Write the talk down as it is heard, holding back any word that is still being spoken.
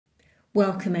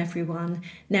Welcome everyone.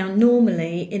 Now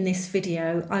normally in this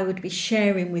video I would be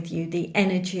sharing with you the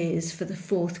energies for the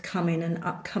forthcoming and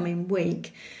upcoming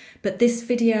week, but this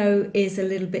video is a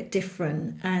little bit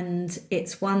different and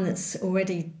it's one that's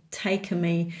already taken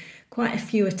me quite a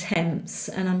few attempts,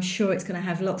 and I'm sure it's going to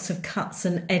have lots of cuts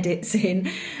and edits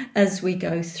in as we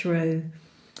go through.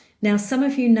 Now, some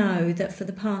of you know that for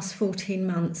the past 14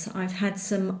 months I've had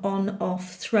some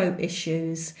on-off throat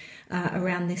issues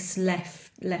around this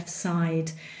left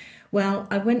side. Well,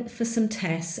 I went for some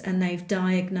tests and they've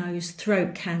diagnosed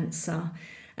throat cancer,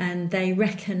 and they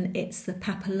reckon it's the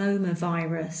papilloma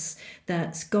virus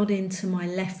that's got into my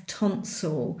left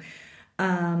tonsil.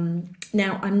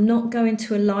 Now, I'm not going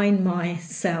to align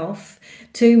myself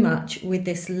too much with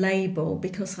this label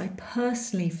because I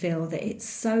personally feel that it's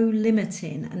so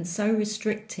limiting and so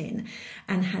restricting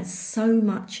and has so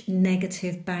much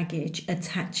negative baggage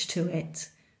attached to it.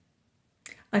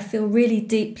 I feel really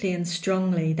deeply and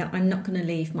strongly that I'm not going to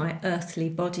leave my earthly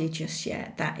body just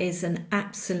yet. That is an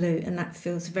absolute, and that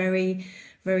feels very,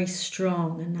 very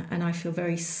strong, and I feel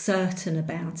very certain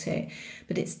about it,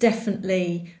 but it's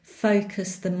definitely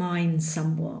focused the mind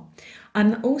somewhat.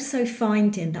 I'm also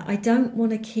finding that I don't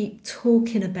want to keep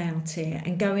talking about it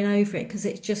and going over it because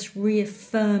it's just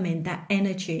reaffirming that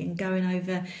energy and going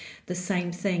over the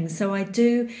same thing. So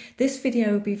this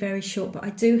video will be very short, but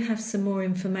I do have some more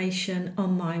information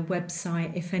on my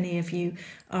website if any of you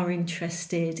are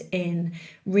interested in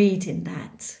reading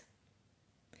that.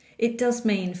 It does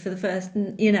mean for the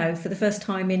first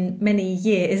time in many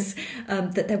years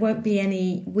that there won't be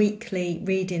any weekly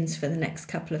readings for the next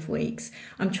couple of weeks.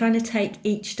 I'm trying to take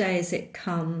each day as it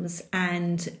comes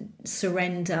and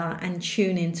surrender and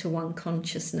tune into one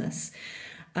consciousness.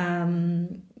 So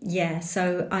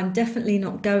I'm definitely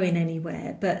not going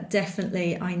anywhere, but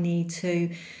definitely I need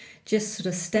to just sort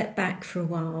of step back for a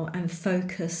while and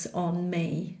focus on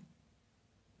me.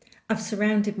 I've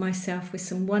surrounded myself with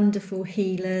some wonderful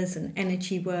healers and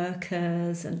energy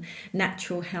workers and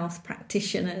natural health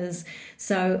practitioners.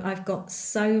 So I've got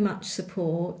so much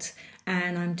support,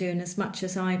 and I'm doing as much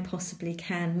as I possibly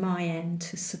can my end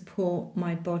to support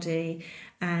my body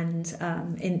and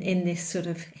in this sort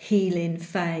of healing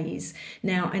phase.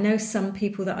 Now, I know some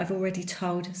people that I've already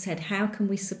told have said, how can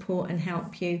we support and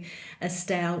help you,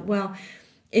 Estelle? Well,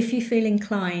 if you feel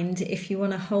inclined, if you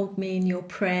want to hold me in your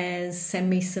prayers, send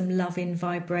me some loving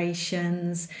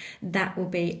vibrations, that will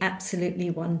be absolutely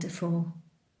wonderful.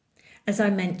 As I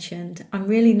mentioned, I'm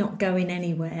really not going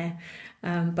anywhere,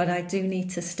 but I do need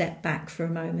to step back for a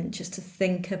moment just to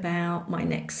think about my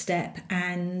next step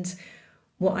and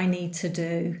what I need to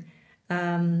do.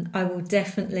 I will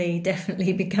definitely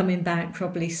be coming back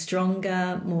probably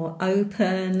stronger, more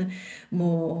open,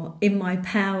 more in my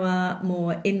power,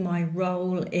 more in my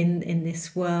role in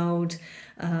this world,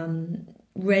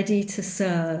 ready to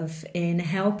serve in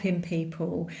helping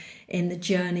people in the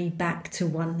journey back to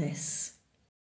oneness.